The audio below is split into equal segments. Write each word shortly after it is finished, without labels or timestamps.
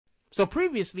So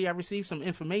previously, I received some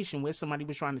information where somebody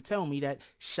was trying to tell me that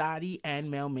Shottie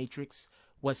and Male Matrix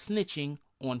was snitching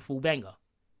on FuBanga.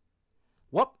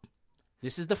 Well,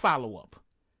 this is the follow-up.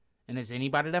 And as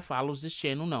anybody that follows this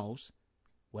channel knows,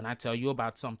 when I tell you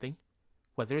about something,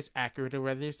 whether it's accurate or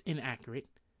whether it's inaccurate,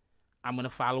 I'm going to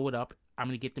follow it up. I'm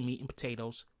going to get the meat and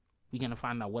potatoes. We're going to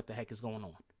find out what the heck is going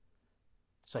on.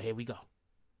 So here we go.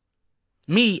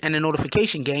 Me and the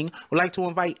Notification Gang would like to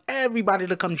invite everybody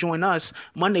to come join us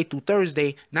Monday through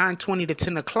Thursday, 9:20 to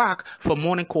 10 o'clock for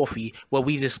morning coffee, where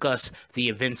we discuss the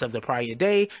events of the prior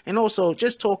day and also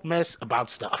just talk mess about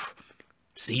stuff.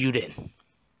 See you then.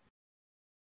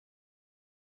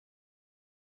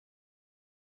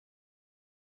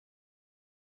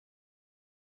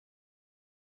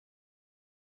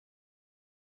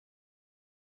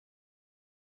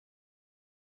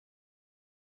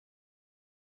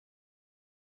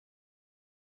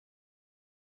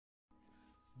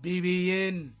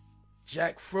 BBN,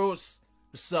 Jack Frost,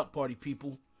 what's up, party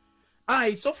people?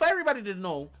 Alright, so for everybody to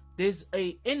know, there's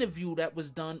a interview that was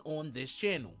done on this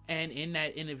channel, and in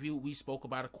that interview we spoke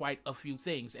about quite a few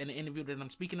things, and the interview that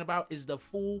I'm speaking about is the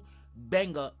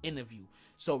FuBanga interview.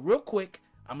 So real quick,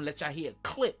 I'm gonna let y'all hear a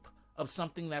clip of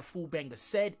something that FuBanga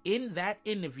said in that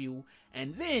interview,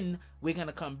 and then we're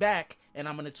gonna come back and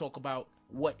I'm gonna talk about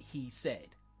what he said.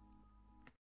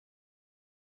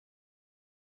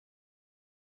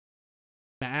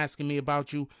 Asking me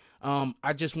about you,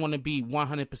 I just want to be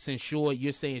 100% sure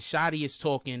you're saying Shottie is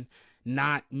talking,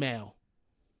 not Mel.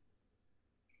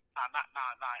 Not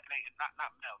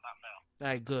Mel. All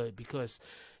right, good, because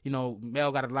you know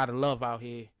Mel got a lot of love out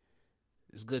here.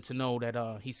 It's good to know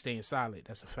that he's staying solid.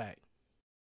 That's a fact.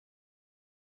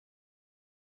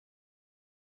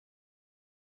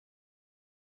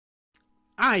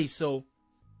 All right, so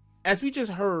as we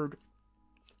just heard,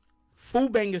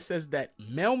 FuBanga says that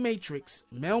Mel Matrix,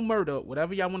 Mel Murder,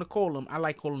 whatever y'all want to call him, I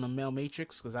like calling him Mel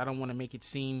Matrix because I don't want to make it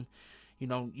seem, you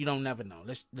know, you don't never know.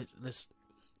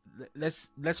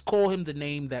 Let's call him the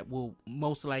name that will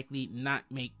most likely not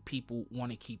make people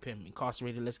want to keep him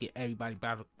incarcerated. Let's get everybody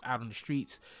out on the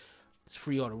streets. It's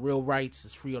free all the real rights.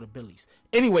 It's free all the billies.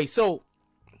 Anyway, so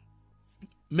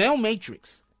Mel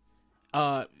Matrix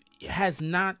has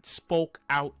not spoke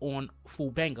out on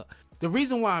FuBanga. The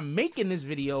reason why I'm making this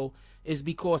video is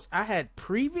because I had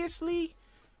previously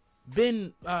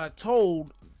been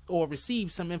told or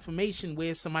received some information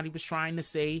where somebody was trying to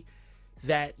say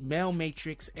that Mel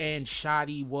Matrix and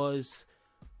Shottie was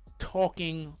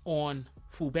talking on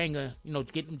FuBanga, you know,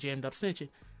 getting them jammed up snitching.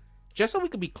 Just so we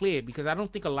could be clear, because I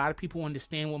don't think a lot of people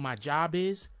understand what my job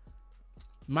is.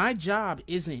 My job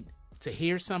isn't to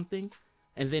hear something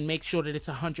and then make sure that it's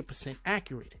 100%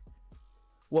 accurate.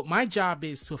 What my job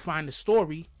is to find a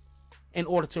story in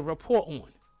order to report on.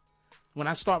 When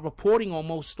I start reporting on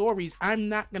most stories, I'm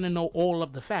not going to know all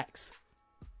of the facts.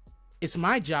 It's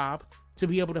my job to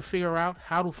be able to figure out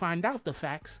how to find out the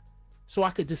facts so I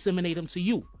could disseminate them to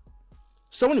you.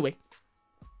 So anyway,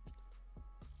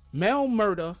 Mel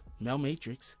Murder, Mel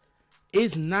Matrix,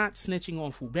 is not snitching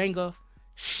on FuBanga.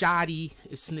 Shottie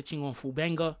is snitching on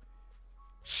FuBanga.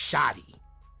 Shottie,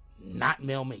 not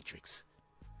Mel Matrix.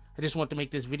 I just want to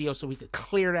make this video so we could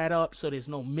clear that up so there's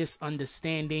no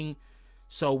misunderstanding,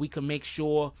 so we can make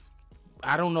sure.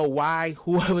 I don't know why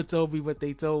whoever told me what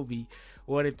they told me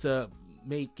wanted to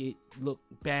make it look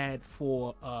bad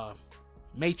for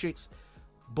Matrix,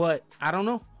 but I don't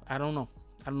know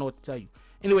what to tell you.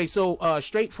 Anyway, so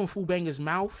straight from FuBanga's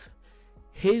mouth,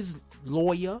 his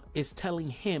lawyer is telling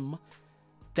him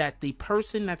that the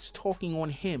person that's talking on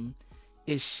him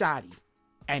is Shottie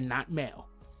and not Mel.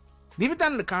 Leave it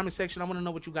down in the comment section. I want to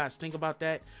know what you guys think about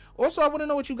that. Also, I want to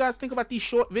know what you guys think about these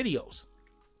short videos.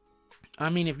 I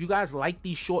mean, if you guys like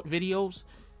these short videos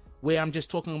where I'm just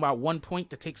talking about one point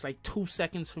that takes like 2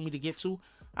 seconds for me to get to,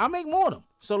 I'll make more of them.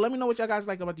 So let me know what y'all guys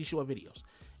like about these short videos.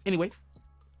 Anyway,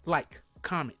 like,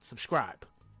 comment, subscribe.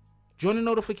 Join the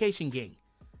Notification Gang.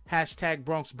 Hashtag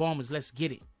Bronx Bombers. Let's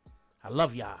get it. I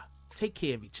love y'all. Take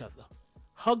care of each other.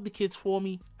 Hug the kids for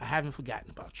me. I haven't forgotten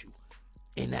about you.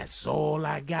 And that's all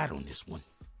I got on this one.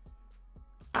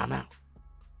 I'm out.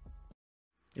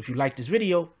 If you like this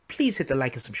video, please hit the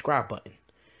like and subscribe button.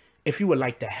 If you would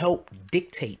like to help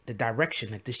dictate the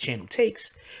direction that this channel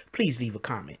takes, please leave a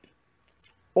comment.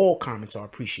 All comments are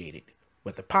appreciated,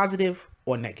 whether positive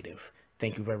or negative.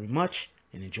 Thank you very much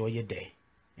and enjoy your day.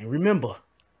 And remember,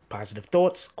 positive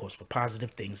thoughts cause for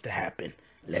positive things to happen.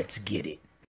 Let's get it.